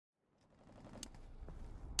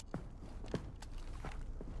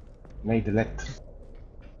Made left.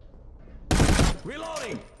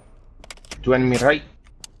 Reloading. 2 enemy right.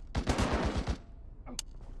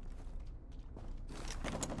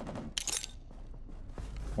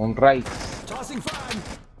 On right. Tossing fire.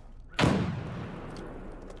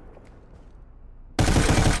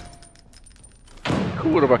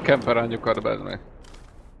 Kurva kemper anyukat benne.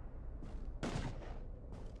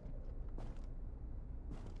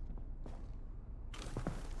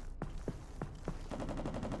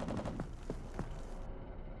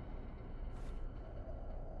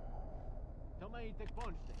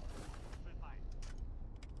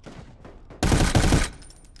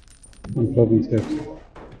 I'm probably steps.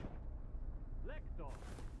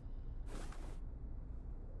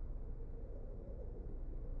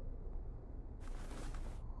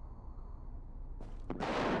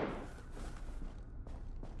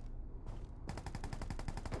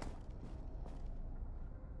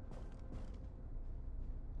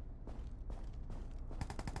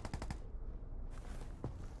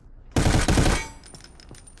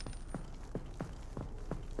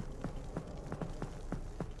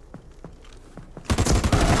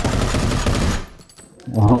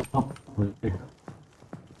 Oh, okay.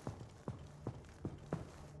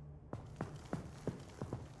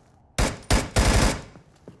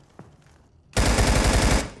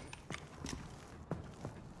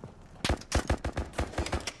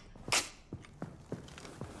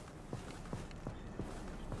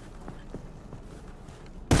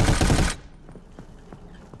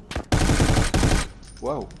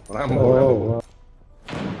 Wow, Rambo. Oh, wow.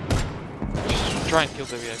 Just try and kill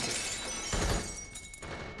the VIP.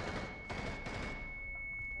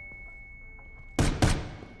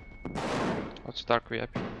 What's dark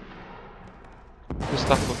VIP? Just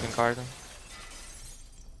stop looking garden.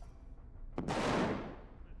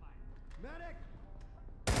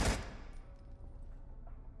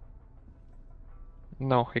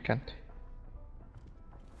 No, he can't.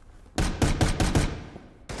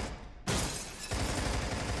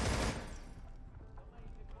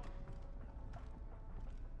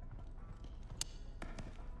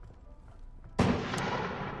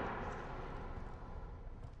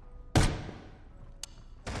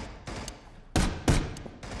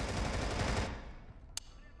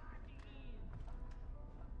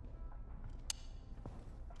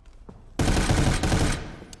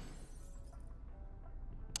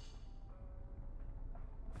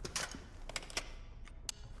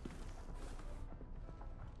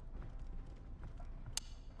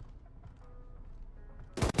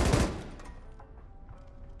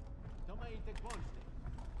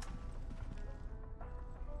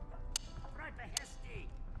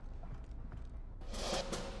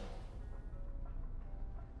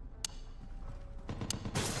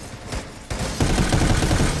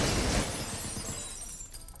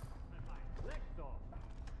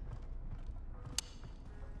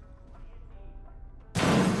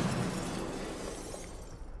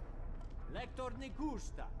 Lektor nie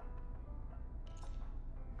gusta.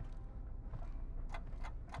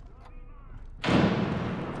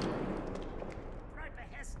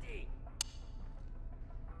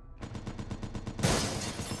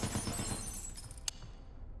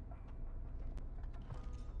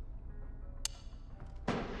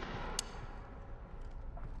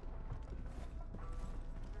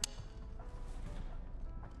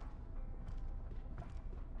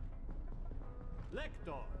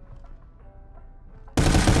 Lektor.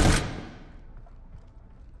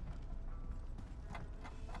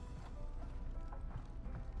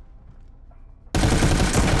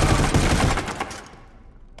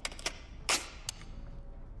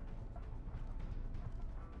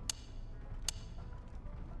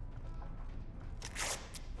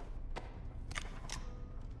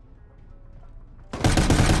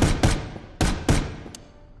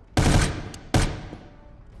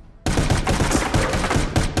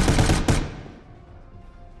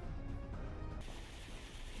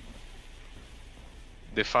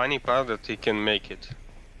 The funny part that he can make it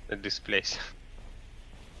at this place.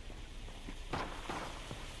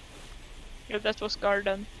 Yeah, that was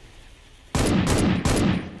garden.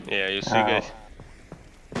 Yeah, you see, guys.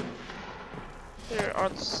 There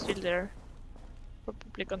are still there.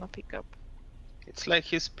 Probably gonna pick up. It's like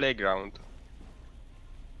his playground.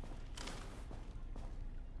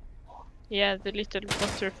 Yeah, the little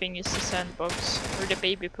water thing is the sandbox or the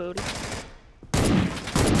baby pool.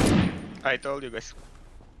 I told you guys.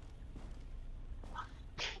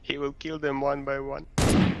 He will kill them one by one.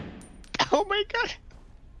 Oh my god!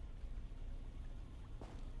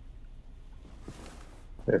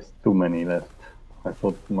 There's too many left. I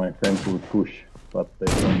thought my friends would push, but they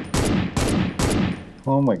don't.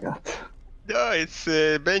 Oh my god. No, it's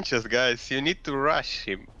benches, guys. You need to rush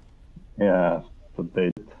him. Yeah, but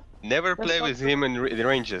they. Never play with him in the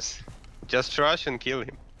ranges. Just rush and kill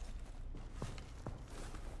him.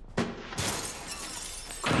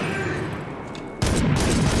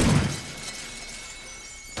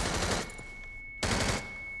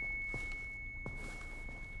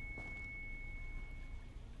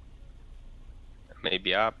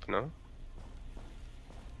 Maybe up, no?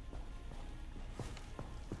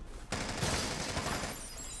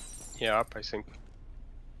 Yeah, up, I think.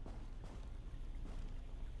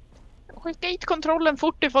 Skicka hit kontrollen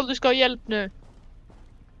fort ifall du ska ha hjälp nu.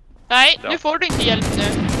 Nej, Ja. nu får du inte hjälp nu.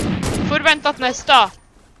 Du får vänta till nästa.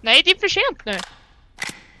 Nej, det är för sent nu.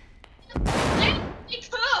 Nej, gick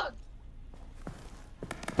för!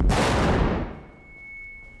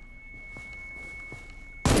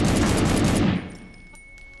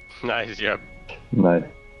 Nice job.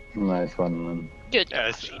 Nice one, man. Good job.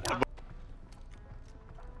 Yes.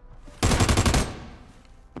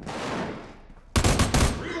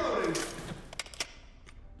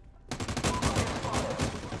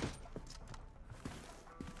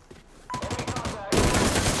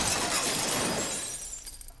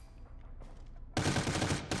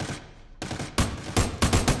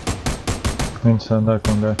 Inside dark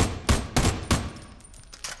one guy.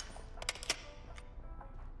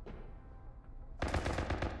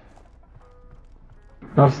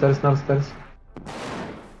 Downstairs.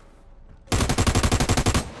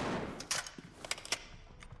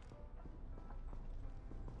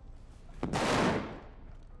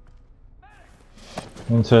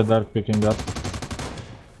 Inside dark picking up.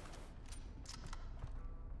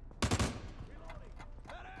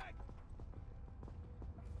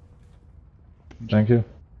 Thank you.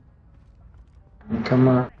 Come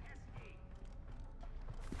on.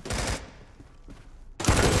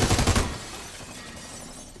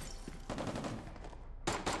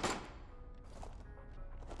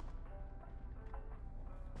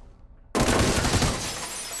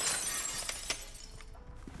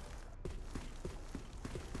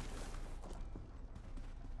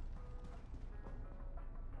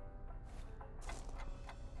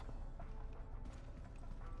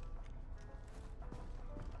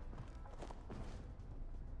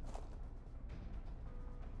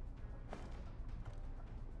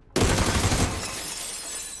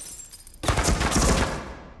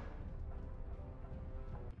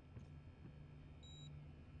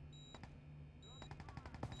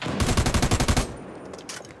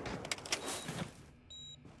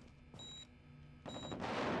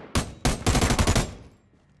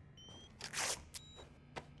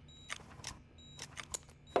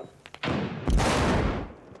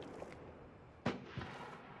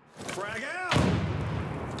 Frag out!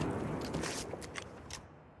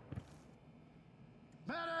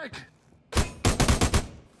 Medic!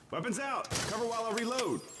 Weapons out! Cover while I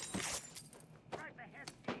reload.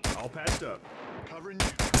 All patched up. Covering you.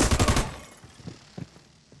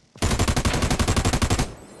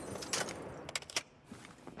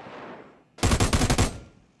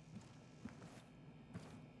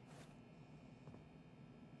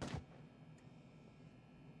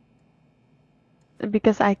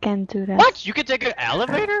 Because I can't do that. What? You can take an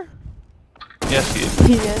elevator? Yes, you.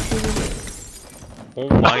 Yes, it is. Oh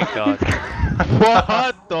my god.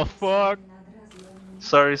 What the fuck?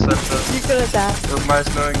 Sorry, Santa. You could have died. It was nice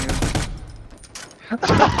knowing you.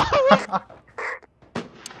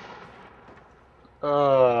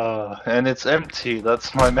 And it's empty.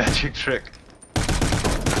 That's my magic trick.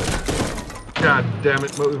 God damn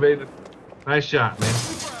it, motivated. Nice shot, man.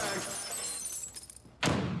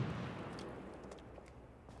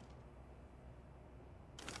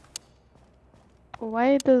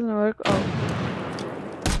 Why it doesn't work? Oh.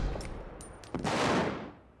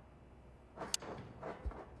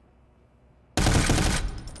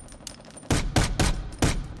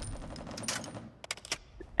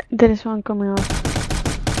 There is one coming up.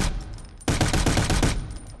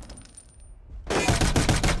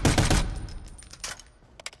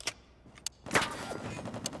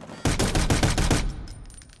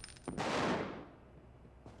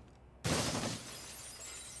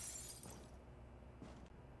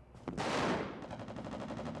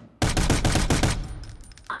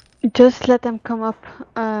 Just let them come up,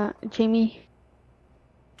 Jamie.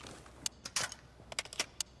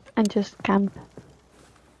 And just camp.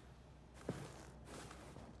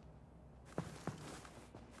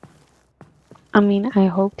 I mean, I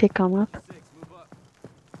hope they come up.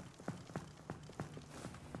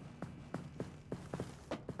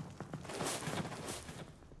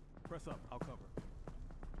 Press up, I'll cover.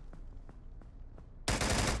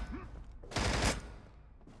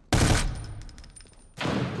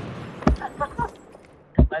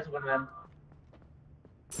 man.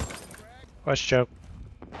 Watch choke.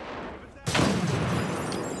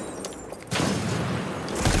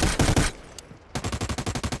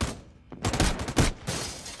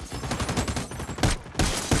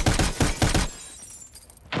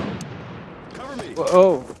 Cover me.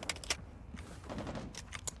 Whoa.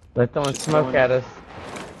 Let someone smoke at us.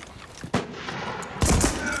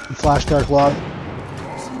 Flash dark lobby.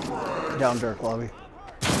 Down dark lobby.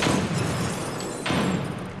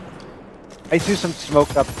 I threw some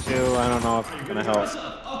smoke up too. I don't know if it's gonna help.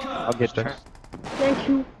 I'll get there. Thank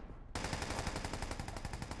you.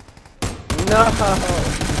 No!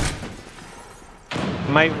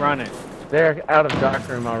 Might run it. They're out of dark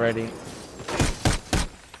room already.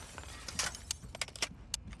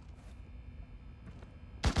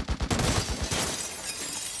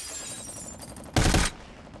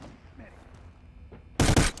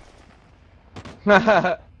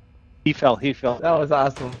 That He fell. was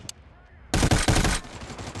awesome.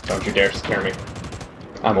 Don't you dare scare me.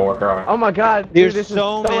 I'm a worker on it. Oh my god, dude, There's this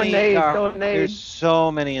so is so many nade, dark. so nade. There's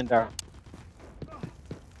so many in dark.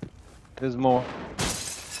 There's more.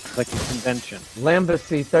 It's like a convention.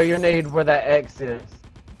 Lambacy, throw your nade where that X is.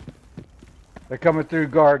 They're coming through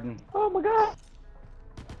garden. Oh my god.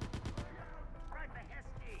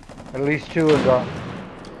 At least 2 are gone.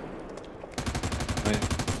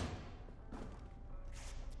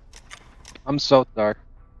 I'm so dark.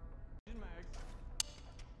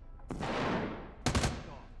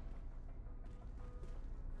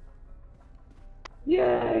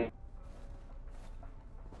 Yay.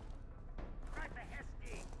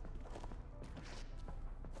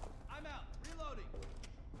 I'm out. Reloading.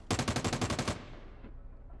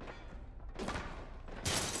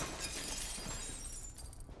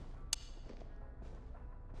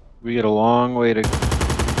 We get a long way to.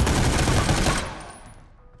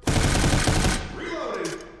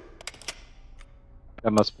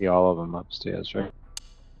 That must be all of them upstairs, right?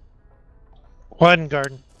 One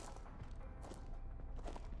garden.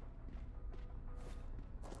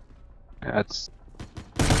 That's.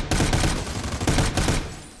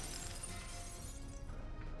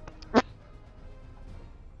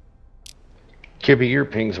 Kibby, your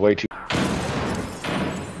ping's way too.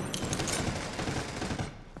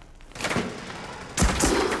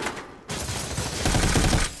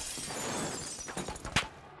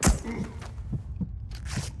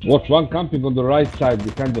 Watch one camping on the right side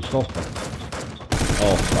behind the sofa.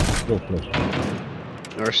 Oh fuck, so close.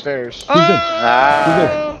 Or stairs. He's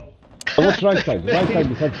dead. What's right side? Right side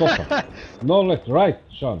behind sofa. No left, right,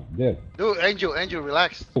 Sean. There. No, Angel,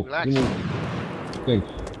 relax. Oh, Relax.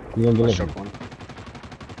 Thanks. He's on the left.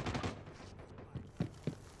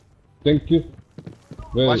 Thank you.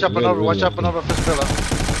 Watch up another first pillar.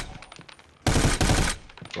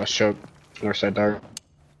 West choke. North side dark.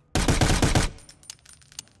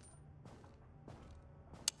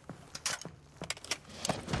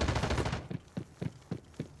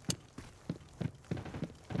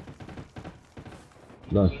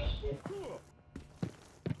 Nice.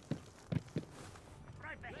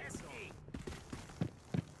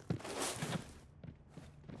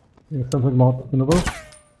 Something more in the boat.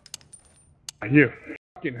 You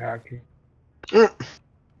fucking hacker.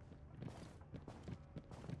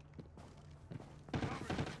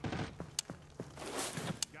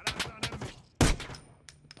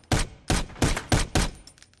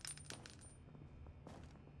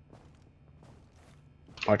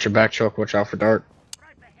 Watch your back choke. Watch out for dark.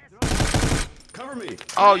 Cover me.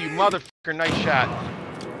 Oh, you motherfucker, nice shot.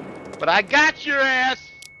 But I got your ass!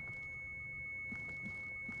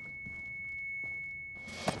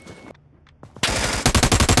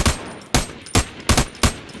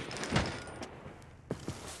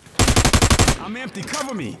 I'm empty.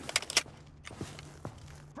 Cover me.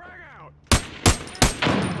 Frag out.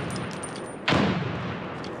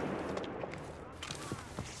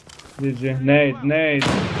 GG. Nade.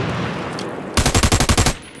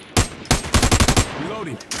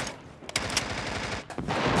 Reloading.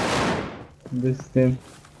 This team.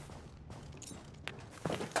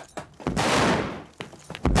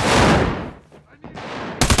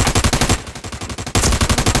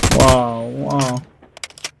 Wow.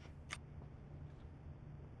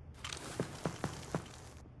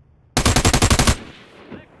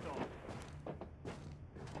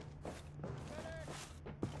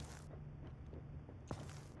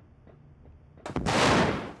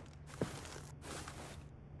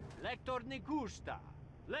 Lector ne gusta.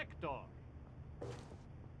 Lector.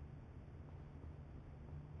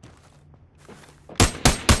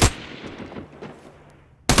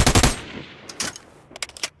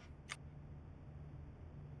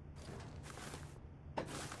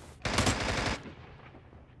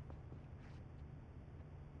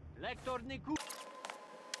 Lector Niku.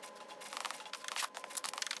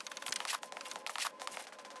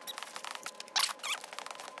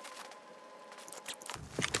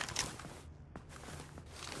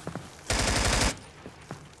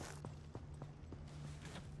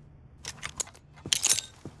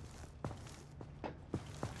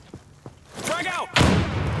 Frag out!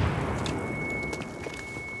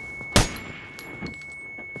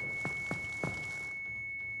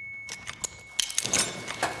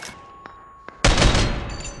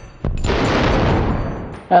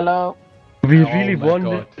 Hello. We really won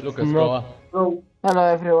God. this. Look at Not... Scott. Hello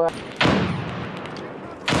everyone.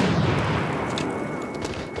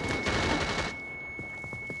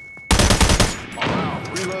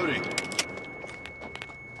 Reloading.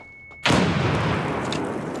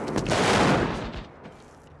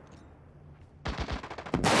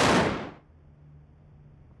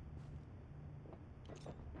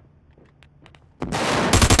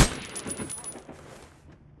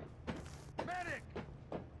 Medic.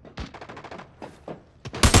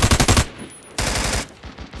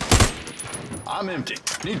 I'm empty.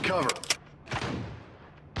 Need cover.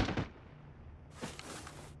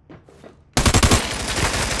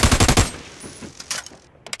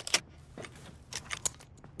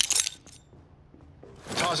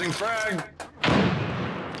 Tossing frag.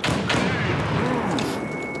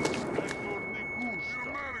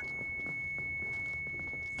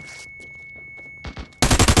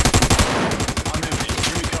 I'm empty.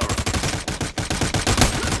 Give me cover.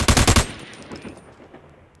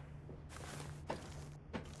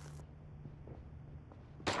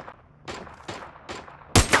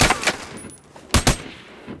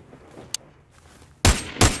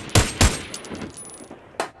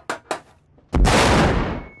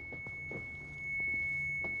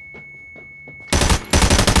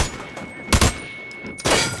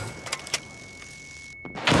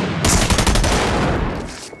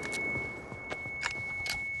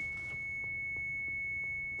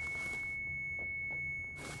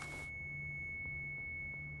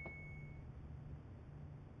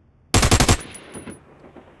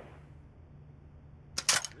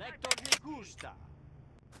 Lector Niku.